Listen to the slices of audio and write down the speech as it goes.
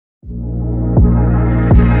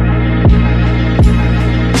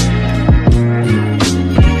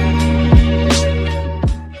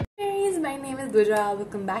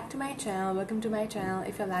welcome back to my channel. Welcome to my channel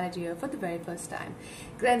if you're landed here for the very first time.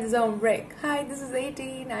 Grand Zone Break. Hi, this is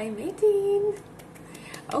 18. I'm 18.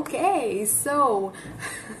 Okay, so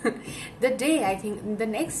the day, I think the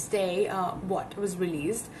next day, what was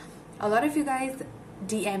released, a lot of you guys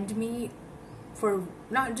DM'd me for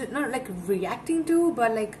not like reacting to,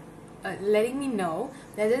 but like letting me know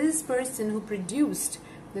that there is this person who produced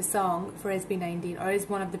the song for SB19, or is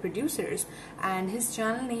one of the producers, and his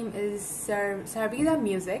channel name is Sarvida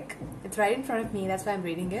Music. It's right in front of me, that's why I'm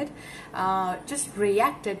reading it. Just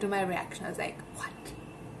reacted to my reaction. I was like, what?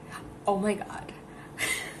 Oh my god.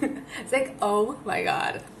 It's like, oh my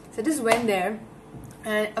god. So I just went there,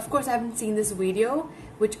 and of course I haven't seen this video,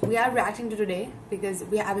 which we are reacting to today, because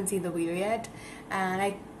we haven't seen the video yet. And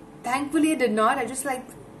I thankfully did not. I just like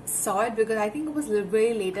saw it because I think it was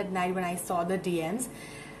very late at night when I saw the DMs,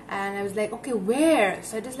 and I was like, okay, where?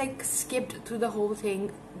 So I just like skipped through the whole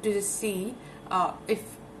thing to just see if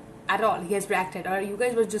at all he has reacted, or you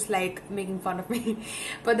guys were just like making fun of me.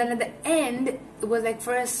 But then at the end, it was like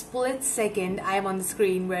for a split second I am on the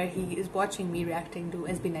screen where he is watching me reacting to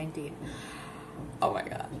SB19. Oh my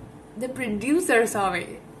god, the producer saw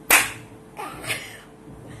me.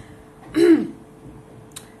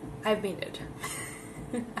 I've made it.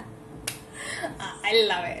 I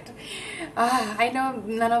love it. I know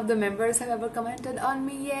none of the members have ever commented on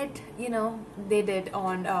me yet. You know, they did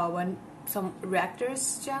on some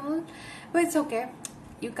reactors channel, but it's okay.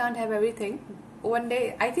 You can't have everything. One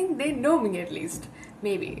day, I think they know me at least.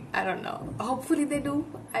 Maybe, I don't know. Hopefully they do.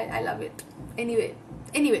 I love it. Anyway,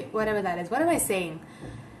 whatever that is. What am I saying?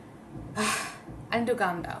 I need to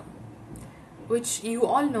calm down. Which you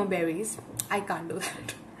all know, berries. I can't do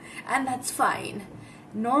that. And that's fine.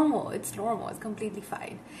 It's normal, it's completely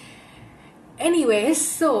fine. Anyway,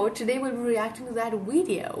 so today we'll be reacting to that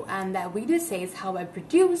video, and that video says how I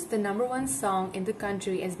produced the #1 song in the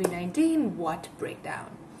country, SB19, What Breakdown.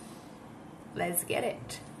 Let's get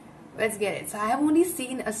it. So I have only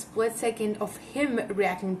seen a split second of him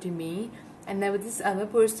reacting to me, and then with this other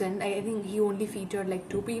person, I think he only featured like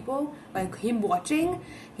 2 people, like him watching.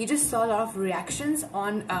 He just saw a lot of reactions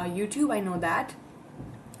on YouTube, I know that.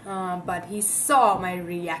 But he saw my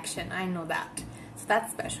reaction, I know that. So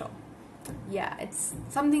that's special. Yeah, it's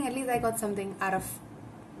something, at least I got something out of,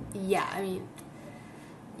 yeah, I mean,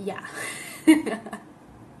 yeah.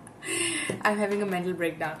 I'm having a mental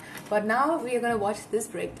breakdown. But now we are gonna watch this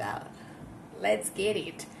breakdown. Let's get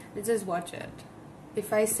it. Let's just watch it.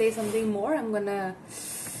 If I say something more, I'll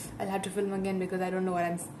have to film again because I don't know what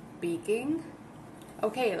I'm speaking.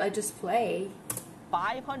 Okay, let's just play.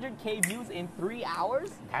 500K views in 3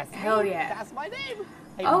 hours? That's hell me. yeah. That's my name.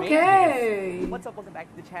 Hey, okay. What's up? Welcome back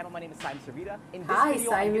to the channel. My name is Simon Servita. In this Hi, video,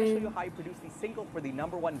 Simon. I'm going to show you how you produce the single for the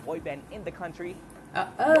 #1 boy band in the country.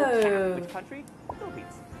 Which country? The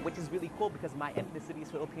Philippines. Which is really cool because my ethnicity is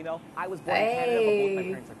Filipino. I was born in Canada, but both my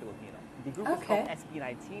parents are Filipino. The group is called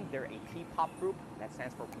SB19. They're a P-pop group that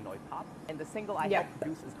stands for Pinoy Pop. And the single I helped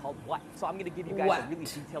produce is called What. So I'm going to give you guys a really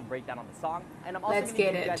detailed breakdown on the song. And I'm also going to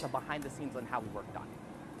give you guys a behind the scenes on how we worked on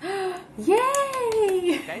it.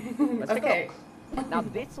 Yay! Okay, let's take a look. Now,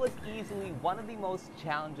 this was easily one of the most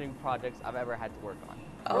challenging projects I've ever had to work on.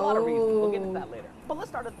 For a lot of reasons. We'll get into that later. But let's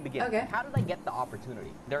start at the beginning. Okay. How did I get the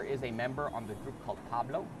opportunity? There is a member on the group called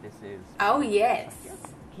Pablo. This is... Oh, yes.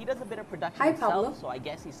 He does a bit of production himself, Pablo. So I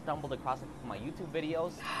guess he stumbled across it from my YouTube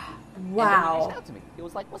videos. Wow. And then he reached out to me. He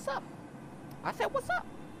was like, what's up? I said, what's up?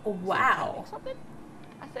 Wow. Something?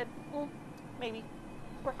 I said, maybe,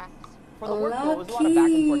 perhaps. For the work, there was a lot of back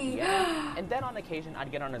and forth together. And then on occasion,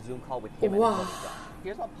 I'd get on a Zoom call with him and his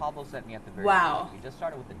Here's what Pablo sent me at the very beginning. We just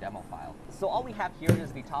started with the demo file. So all we have here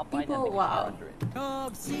is the top line and the guitar under it.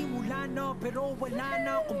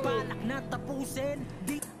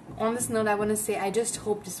 On this note, I want to say I just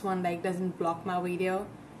hope this one like doesn't block my video.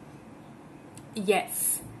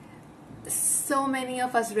 Yes. So many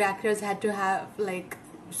of us reactors had to have like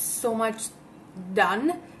so much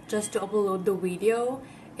done just to upload the video.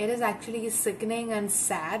 It is actually sickening and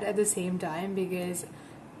sad at the same time because,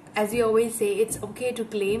 as you always say, it's okay to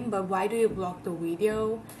claim, but why do you block the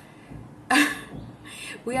video?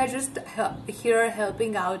 We are just here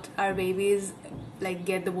helping out our babies like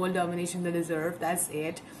get the world domination they deserve. That's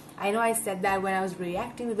it. I know I said that when I was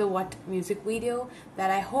reacting to the What music video, that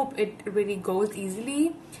I hope it really goes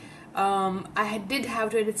easily. I did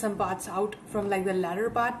have to edit some parts out from like the latter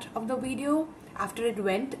part of the video. After it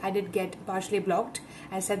went, I did get partially blocked.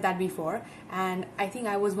 I said that before, and I think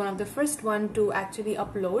I was one of the first one to actually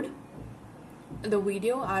upload the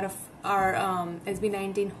video out of our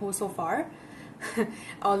SB19 Ho So Far.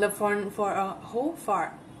 All the fun for Ho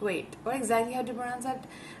Far. Wait, what exactly how to pronounce that?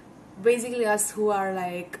 basically us who are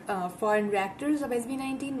like foreign reactors of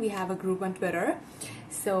SB19, we have a group on Twitter.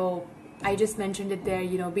 So I just mentioned it there,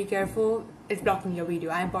 you know, be careful, it's blocking your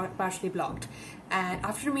video. I'm partially blocked. And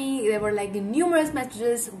after me, there were like numerous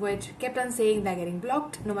messages which kept on saying they're getting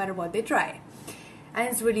blocked no matter what they try. And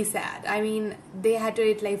it's really sad. I mean, they had to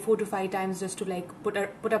hit like 4 to 5 times just to like put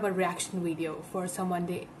up a reaction video for someone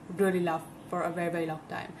they really love for a very long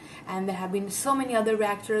time. And there have been so many other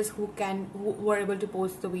reactors who were able to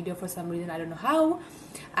post the video for some reason, I don't know how,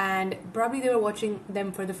 and probably they were watching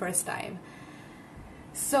them for the first time.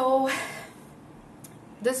 So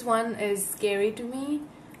this one is scary to me,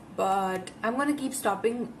 but I'm gonna keep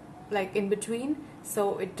stopping like in between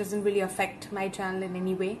so it doesn't really affect my channel in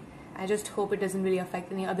any way. I just hope it doesn't really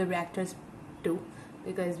affect any other reactors too,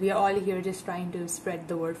 because we are all here just trying to spread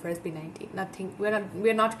the word for SB19. Nothing,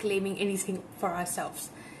 we're not claiming anything for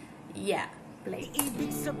ourselves. Yeah, play.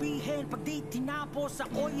 Oh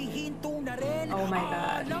my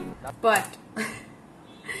god. But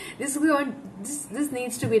this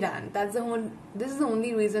needs to be done. This is the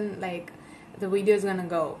only reason like the video is gonna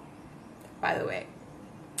go, by the way.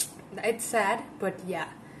 It's sad, but yeah.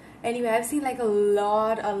 Anyway, I've seen like a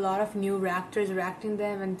lot of new reactors reacting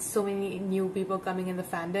them, and so many new people coming in the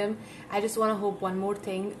fandom. I just want to hope one more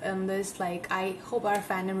thing in this, like I hope our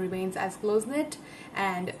fandom remains as close-knit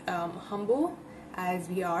and humble as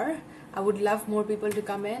we are. I would love more people to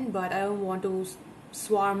come in, but I don't want to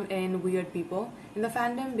swarm in weird people in the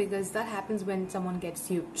fandom, because that happens when someone gets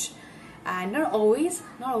huge. And not always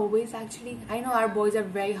actually. I know our boys are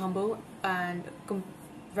very humble and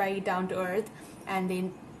very down to earth, and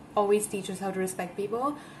they always teach us how to respect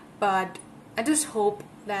people, but I just hope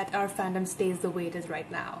that our fandom stays the way it is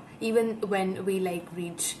right now, even when we like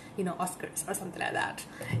reach, you know, Oscars or something like that.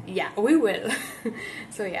 Yeah, we will.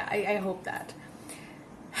 So yeah, I hope that.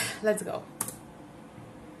 Let's go.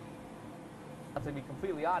 To be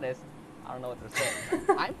completely honest, I don't know what to say.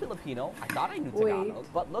 I'm Filipino. I thought I knew Tagalog,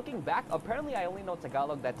 but looking back, apparently I only know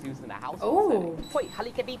Tagalog that's used in a household setting. Hoy,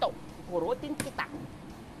 halika dito. Kurutin kita.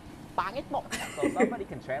 Pangit mo. So if somebody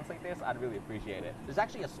can translate this, I'd really appreciate it. There's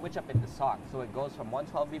actually a switch up in the song, so it goes from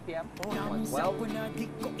 112 BPM to 112,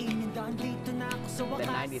 then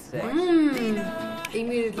 96.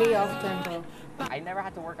 Immediately off tempo. I never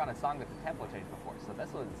had to work on a song with the tempo change before, so this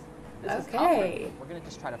was okay. We're gonna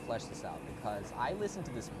just try to flesh this out, because I listened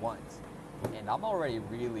to this once, and I'm already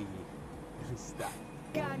really stuck.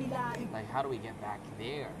 Like, how do we get back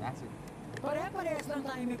there? That's a... And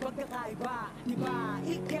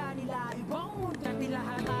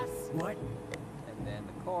then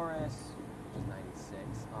the chorus, which is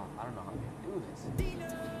 96. Oh, I don't know how to do this.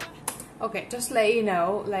 Okay, just to let you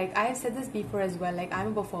know, like I said this before as well, like I'm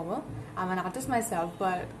a performer, I'm an artist myself,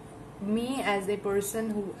 but me as a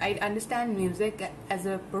person who, I understand music as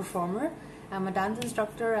a performer. I'm a dance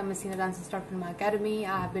instructor, I'm a senior dance instructor in my academy.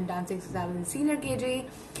 I have been dancing since I was in senior KG.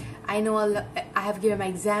 I know I have given my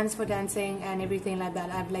exams for dancing and everything like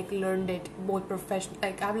that. I've like learned it both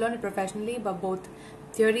I've learned it professionally, but both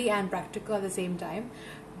theory and practical at the same time.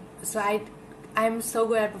 So I'm so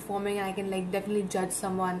good at performing, and I can like definitely judge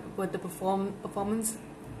someone with the performance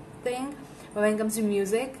thing. But when it comes to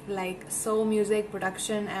music, like soul music,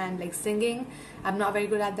 production, and like singing, I'm not very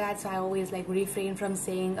good at that. So I always like refrain from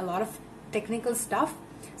saying a lot of technical stuff.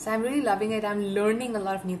 So I'm really loving it. I'm learning a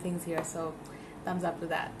lot of new things here. So thumbs up to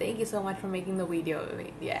that. Thank you so much for making the video.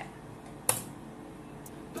 Yeah.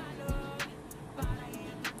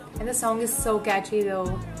 And the song is so catchy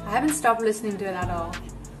though. I haven't stopped listening to it at all.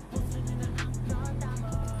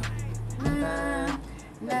 Na,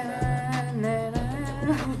 na, na, na.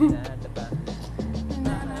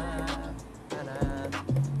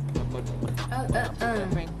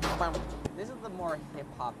 This is the more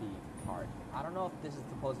hip-hoppy part. I don't know if this is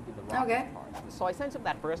supposed to be the rock part. So I sent him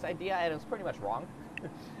that first idea, and it was pretty much wrong.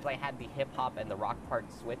 I had the hip-hop and the rock part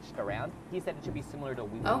switched around. He said it should be similar to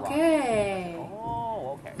We Will Rock.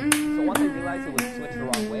 Oh, okay. So once I realized it was switched the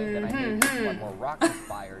wrong way, then I made one more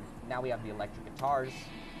rock-inspired. Now we have the electric guitars.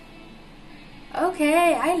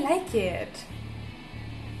 Okay, I like it.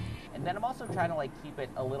 And then I'm also trying to like keep it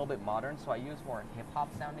a little bit modern, so I use more hip-hop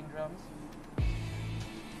sounding drums.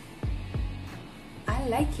 I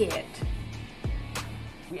like it.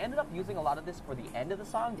 We ended up using a lot of this for the end of the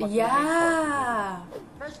song. But yeah.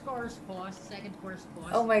 First chorus pause, second chorus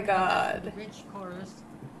pause. Oh my god. The bridge chorus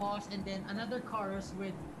pause, and then another chorus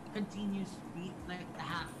with continuous beat, like the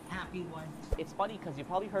happy one. It's funny because you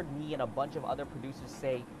probably heard me and a bunch of other producers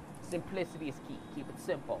say, simplicity is key. Keep it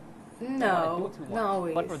simple. No,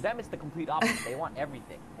 no. But for them, it's the complete opposite. They want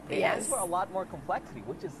everything. They ask for a lot more complexity,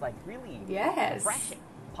 which is like really refreshing.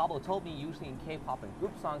 Pablo told me usually in K-pop and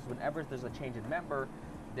group songs, whenever there's a change in member,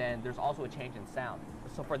 then there's also a change in sound.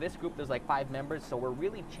 So for this group, there's like 5 members, so we're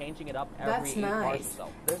really changing it up every 8 bars or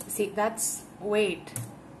so. See, that's... Wait.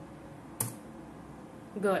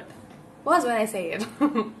 Good. Was when I say it.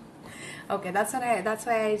 Okay, that's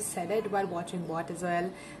why I said it while watching What as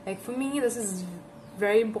well. Like for me, this is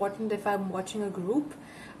very important if I'm watching a group.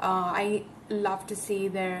 I love to see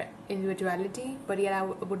their individuality, but yet I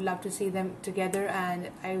would love to see them together, and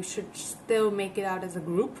I should still make it out as a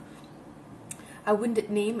group. I wouldn't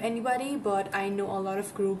name anybody, but I know a lot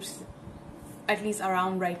of groups, at least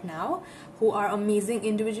around right now, who are amazing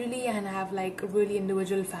individually and have like really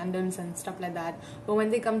individual fandoms and stuff like that. But when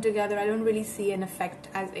they come together, I don't really see an effect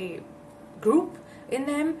as a group in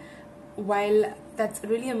them. While that's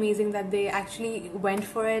really amazing that they actually went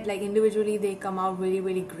for it, like individually they come out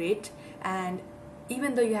really great. And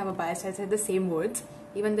even though you have a bias, I said the same words,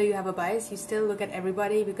 even though you have a bias, you still look at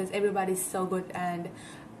everybody because everybody's so good and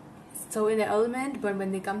so in the element. But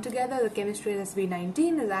when they come together, the chemistry of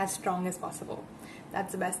SB19 is as strong as possible.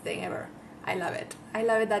 That's the best thing ever. I love it. I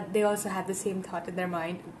love it that they also have the same thought in their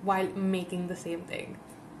mind while making the same thing.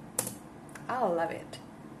 I love it.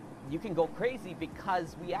 You can go crazy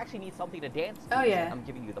because we actually need something to dance to. Oh yeah. I'm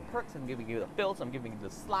giving you the perks, I'm giving you the fills, I'm giving you the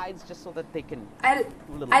slides just so that they can... I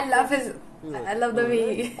love the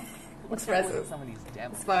way he expresses. Some of these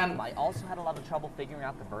demos. It's fun. I also had a lot of trouble figuring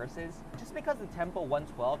out the verses, just because the tempo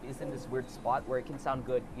 112 is in this weird spot where it can sound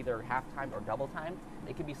good either half time or double time.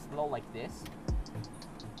 It can be slow like this,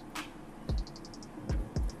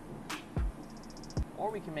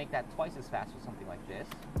 or we can make that twice as fast with something like this.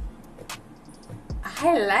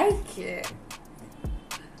 I like it.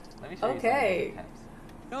 Let me show okay. you some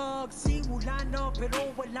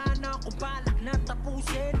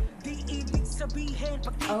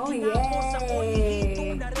Oh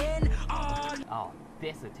yay! Oh,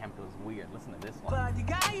 this tempo is weird. Listen to this one.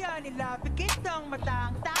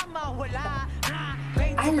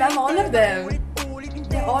 I love all of them.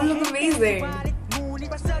 They all look amazing.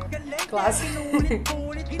 Classic.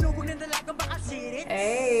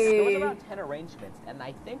 Hey. There was about 10 arrangements, and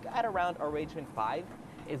I think at around arrangement 5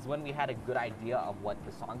 is when we had a good idea of what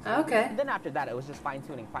the songs were. Okay. And then after that, it was just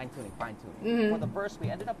fine-tuning. Mm-hmm. For the verse, we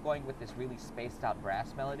ended up going with this really spaced-out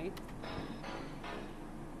brass melody.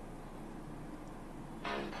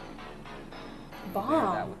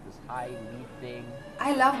 Bomb. That with this high lead thing.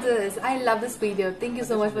 I love this. I love this video. Thank you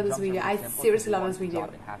so much for this video. I seriously love this video.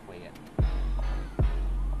 Halfway in.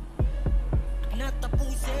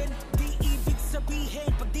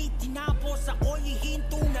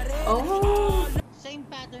 Oh. Same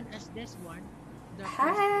pattern as this one.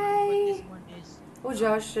 Hi. But this one is... Oh,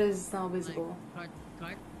 Josh is now visible.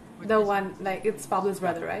 Like, The one, like, it's Pablo's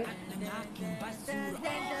brother, right?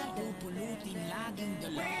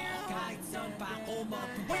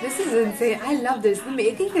 This is insane. I love this. The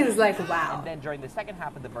making is like, wow. And then during the second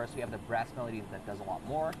half of the verse, we have the brass melody that does a lot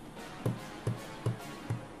more.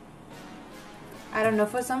 I don't know,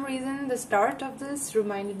 for some reason the start of this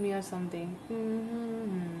reminded me of something.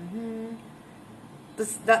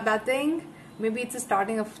 That thing, maybe it's the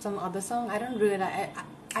starting of some other song. I don't really,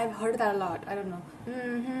 I've heard that a lot. I don't know.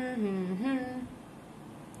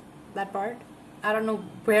 That part. I don't know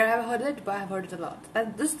where I've heard it, but I've heard it a lot.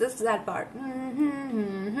 That part.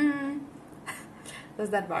 That's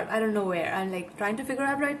that part. I don't know where. I'm like trying to figure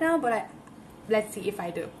out right now, but let's see if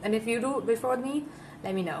I do. And if you do before me,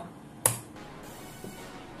 let me know.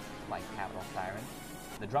 Like Capital Siren.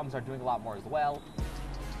 The drums are doing a lot more as well.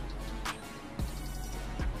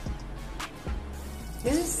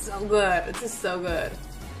 This is so good. This is so good.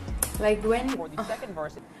 Like when... For the second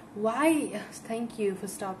verse... Why? Thank you for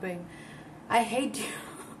stopping. I hate you.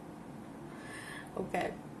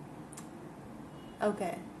 Okay.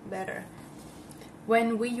 Okay, better.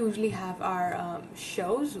 When we usually have our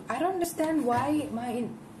shows, I don't understand why my...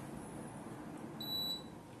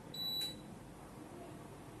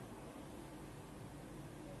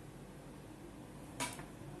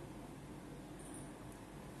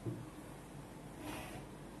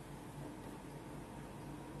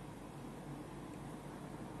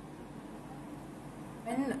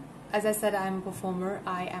 As I said, I'm a performer.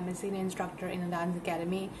 I am a senior instructor in a dance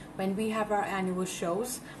academy. When we have our annual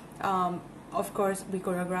shows, of course, we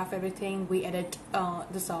choreograph everything. We edit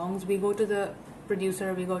the songs. We go to the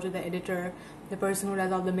producer. We go to the editor, the person who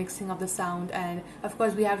does all the mixing of the sound. And of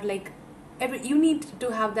course, we have like you need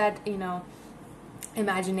to have that, you know,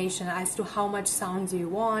 imagination as to how much sounds you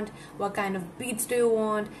want, what kind of beats do you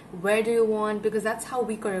want, where do you want, because that's how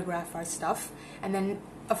we choreograph our stuff. And then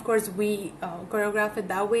of course we choreograph it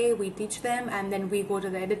that way, we teach them, and then we go to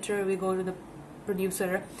the editor, we go to the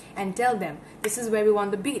producer and tell them, this is where we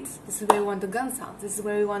want the beats, this is where we want the gun sounds, this is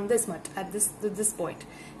where we want this much at this point,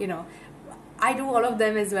 you know. I do all of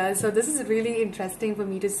them as well, so this is really interesting for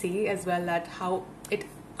me to see as well, that how it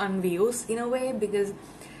unveils in a way, because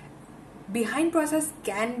behind process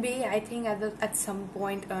can be, I think, at some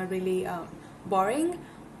point really boring,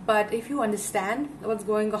 but if you understand what's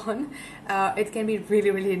going on, it can be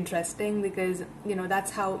really interesting, because you know,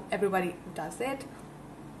 that's how everybody does it.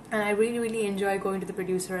 And I really enjoy going to the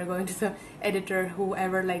producer, going to the editor,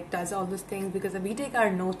 whoever like does all those things, because we take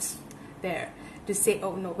our notes there to say,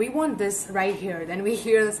 oh no, we want this right here. Then we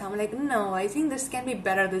hear the sound like, no, I think this can be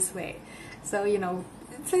better this way. So you know,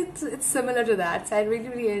 it's similar to that. So I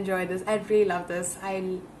really enjoy this. I really love this.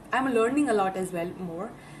 I'm learning a lot as well,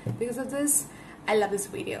 more because of this. I love this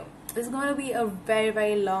video. It's gonna be a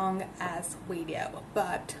very long ass video,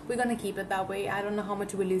 but we're gonna keep it that way. I don't know how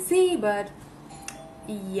much will you see, but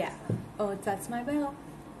yeah. Oh, that's my bell.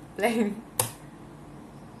 There's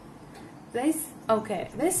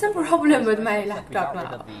some problem with my laptop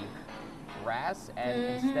now. The brass, and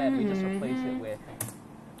instead we just replace it with.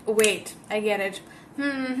 Wait, I get it.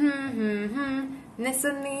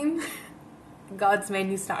 Nissan God's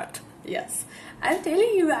menu start. Yes, I'm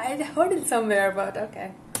telling you, I heard it somewhere, but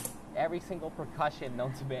okay. Every single percussion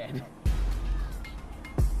known to man.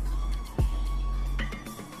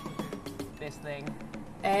 This thing.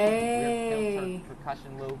 Hey.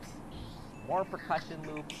 Percussion loops. More percussion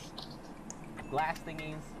loops. Glass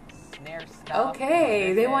thingies. Snare stuff.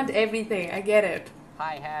 Okay, they want everything. I get it.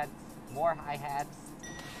 Hi-hats. More hi-hats.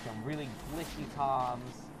 Some really glitchy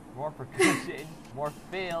toms. More percussion. More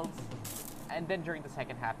fills. And then during the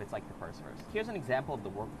second half, it's like the first verse. Here's an example of the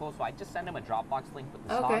workflow. So I just send him a Dropbox link with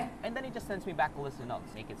the song, and then he just sends me back a list of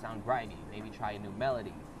notes. Make it sound grimy. Maybe try a new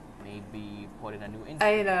melody. Maybe put in a new instrument.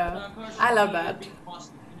 I know. I love that.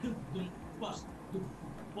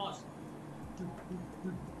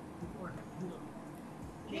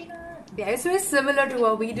 Yeah, it's very similar to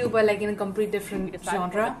what we do, but like in a complete different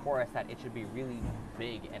genre. For the chorus that it should be really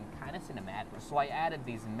big and kind of cinematic. So I added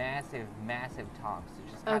these massive toms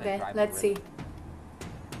to just kind of drive let's see.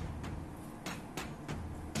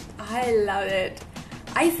 I love it.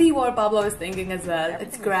 I see what Pablo is thinking as well.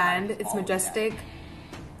 It's grand, it's majestic.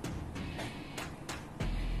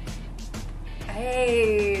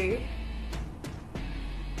 Hey,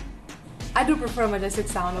 I do prefer majestic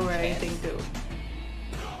sound over anything too.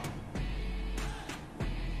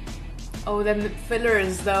 Oh, then the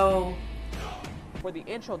fillers though. For the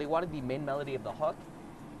intro, they wanted the main melody of the hook,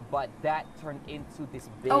 but that turned into this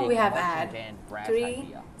big we have ad. Brass 3, idea.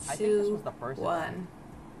 2, I think this was the first 1.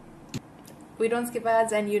 We don't skip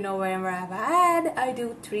ads, and you know whenever I have an ad, I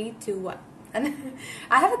do 3, 2, 1. And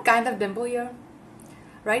I have a kind of dimple here.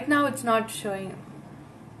 Right now it's not showing.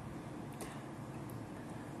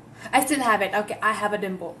 I still have it. Okay, I have a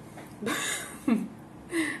dimple.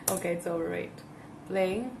 Okay, it's over. Wait.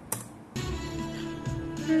 Playing.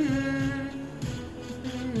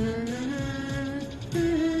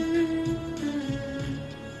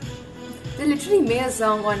 They literally made a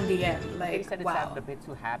song on DM. Like, they said it sounded a bit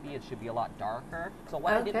too happy. It should be a lot darker. So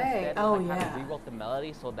what I did instead was I kind of rewrote the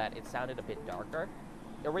melody so that it sounded a bit darker.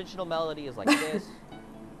 The original melody is like this.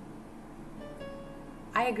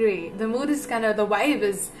 I agree. The mood is kind of, the vibe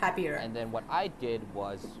is happier. And then what I did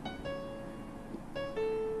was...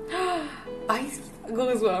 I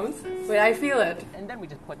goosebumps. Wait, I feel it. And then we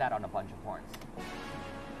just put that on a bunch of horns.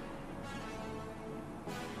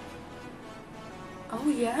 Oh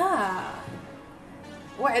yeah.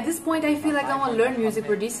 Well, at this point I feel like I want to learn music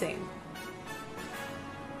producing.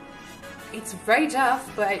 It's very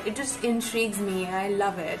tough, but it just intrigues me. I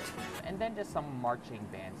love it. And then just some marching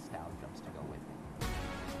band style drums to go with it.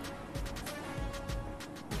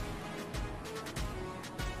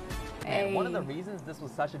 Hey. And one of the reasons this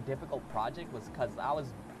was such a difficult project was because I was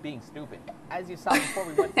being stupid. As you saw before,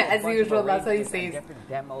 we went through as usual, that's how you say it. Different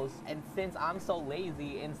demos. And since I'm so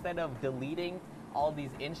lazy, instead of deleting all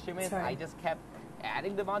these instruments, I just kept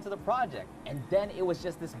adding them onto the project. And then it was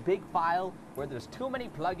just this big file where there's too many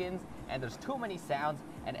plugins and there's too many sounds,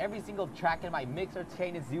 and every single track in my mixer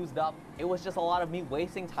chain is used up. It was just a lot of me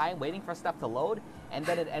wasting time waiting for stuff to load, and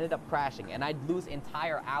then it ended up crashing, and I'd lose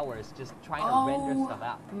entire hours just trying to render stuff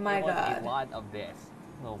out. My it was God. a lot of this.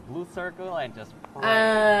 Little blue circle and just pray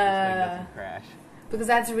this thing doesn't crash. Because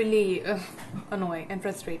that's really annoying and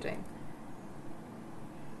frustrating.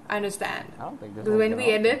 I understand. I don't think this because when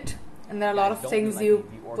we edit, and there are a lot of things you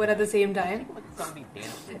put at the same time,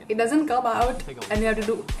 it doesn't come out, and you have to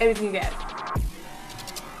do everything again.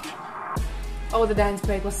 Oh, the dance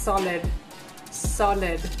break was solid.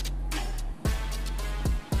 Solid.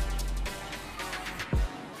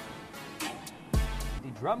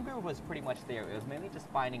 drum groove was pretty much there. It was mainly just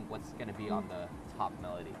finding what's going to be on the top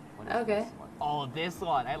melody. What is Okay. this one? Oh, this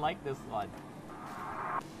one. I like this one.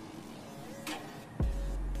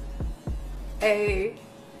 Hey.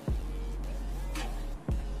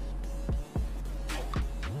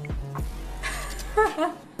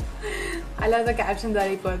 I love the caption that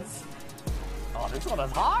he puts. Oh, this one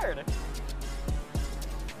is hard.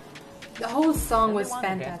 The whole song was Everyone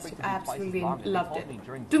fantastic. danced I for twice as absolutely long, and they loved told it. me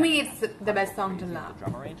during To me, second it's half, the best how song till crazy is now. the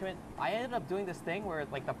drum arrangement. I ended up doing this thing where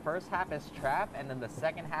like the first half is trap, and then the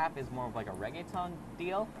second half is more of like a reggaeton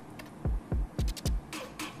deal.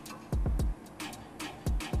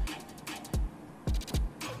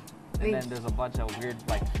 And then there's a bunch of weird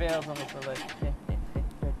like fills on the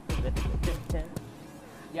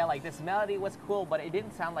yeah, like this melody was cool, but it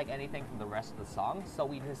didn't sound like anything from the rest of the song. So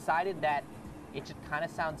we decided that it should kind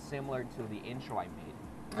of sound similar to the intro I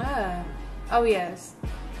made. Ah. Oh, yes.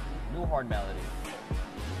 New horn melody.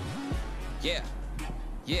 Yeah.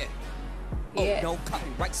 Yeah. Yeah. Oh, no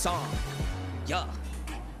copyright song. Yeah.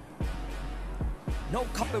 No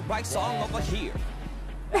copyright song Yeah. over here.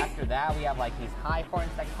 After that, we have like these high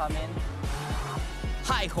horns that come in.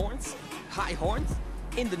 High horns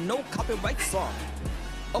in the no copyright song.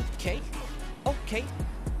 Okay, okay.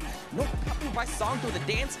 No copyright song to the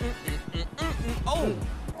dance. Oh.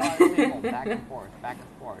 Back and forth,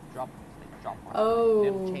 drop, Oh.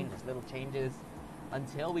 little changes,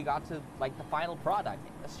 until we got to like the final product.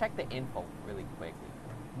 Let's check the info really quickly.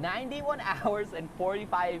 91 hours and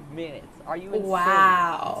 45 minutes. Are you insane?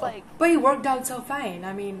 Wow. It's like But it worked out so fine.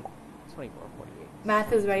 I mean, 24, 48.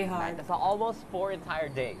 math is very hard. That's almost 4 entire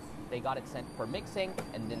days. They got it sent for mixing,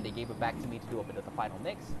 and then they gave it back to me to do a bit of the final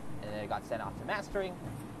mix, and then it got sent off to mastering,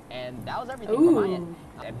 and that was everything from my end.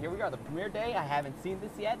 And here we are, the premiere day. I haven't seen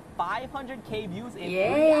this yet. 500K views in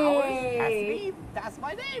 3 hours. That's me. That's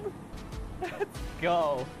my name. Let's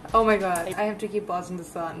go. Oh my god, I have to keep pausing the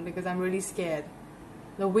sun because I'm really scared.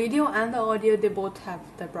 The video and the audio, they both have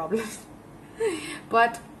their problems.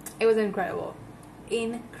 But it was incredible.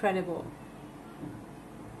 Incredible.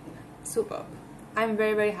 Superb. I'm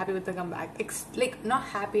very, very happy with the comeback. Like, not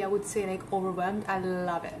happy, I would say like overwhelmed. I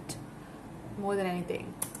love it. More than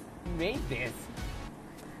anything. You made this.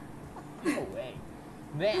 No way.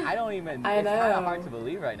 Man, I don't even, I it's kind of know. hard to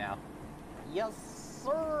believe right now. Yes,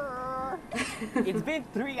 sir. It's been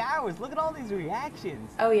 3 hours. Look at all these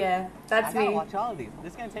reactions. Oh yeah, that's I gotta me. watch all of these.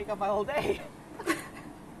 This is gonna take up my whole day.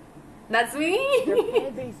 That's me. Their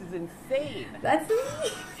fan base is insane. That's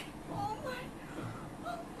me.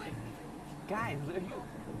 Guys,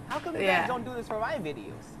 how come you Yeah. guys don't do this for my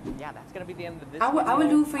videos? Yeah, that's gonna be the end of this I will video.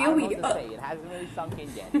 do it for your I don't know video. what to say. It hasn't really sunk in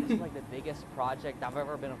yet. This is like the biggest project I've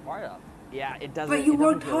ever been a part of. Yeah, it doesn't. But you it doesn't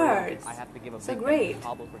worked feel real. hard. I have to give a So big great. thank you to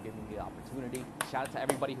Pablo for giving me the opportunity. Shout out to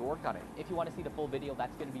everybody who worked on it. If you want to see the full video,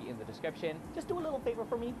 that's going to be in the description. Just do a little favor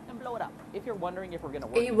for me and blow it up. If you're wondering if we're going to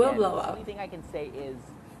work It will again, blow the up. only thing I can say is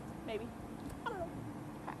maybe. I don't know.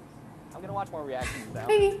 Perhaps. I'm going to watch more reactions now.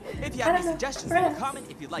 Hey, If you I have any don't know. suggestions, leave a Friends. comment.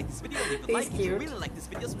 If you like this video, leave a He's like. If you cute. really like this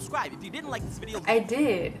video, subscribe. If you didn't like this video, I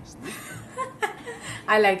did.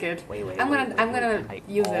 I like it. I'm gonna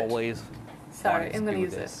use it. Always Sorry, wanted to I'm gonna do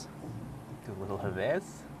use this. it. Do a little of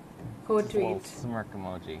this. Code Just a little tweet. smirk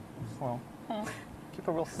emoji. Well, keep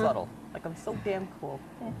it real subtle. Like I'm so damn cool.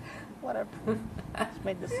 Whatever. Just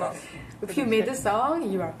made this song. If you made the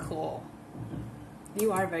song, you are cool.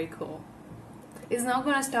 You are very cool. It's not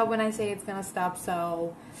gonna stop when I say it's gonna stop,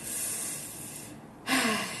 so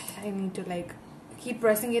I need to like keep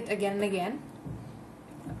pressing it again and again.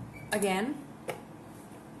 Again.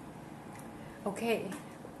 Okay.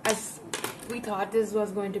 As we thought this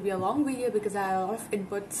was going to be a long video because I had a lot of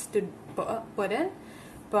inputs to put in,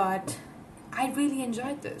 but I really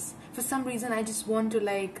enjoyed this. For some reason, I just want to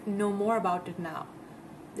like know more about it now.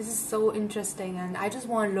 This is so interesting and I just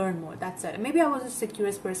want to learn more. That's it. Maybe I was just a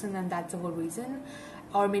curious person and that's the whole reason.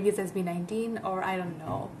 Or maybe it's SB19 or I don't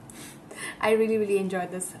know. I really, really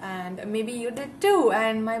enjoyed this and maybe you did too.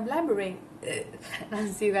 And my blabbering. I'll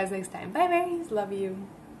see you guys next time. Bye, berries. Love you.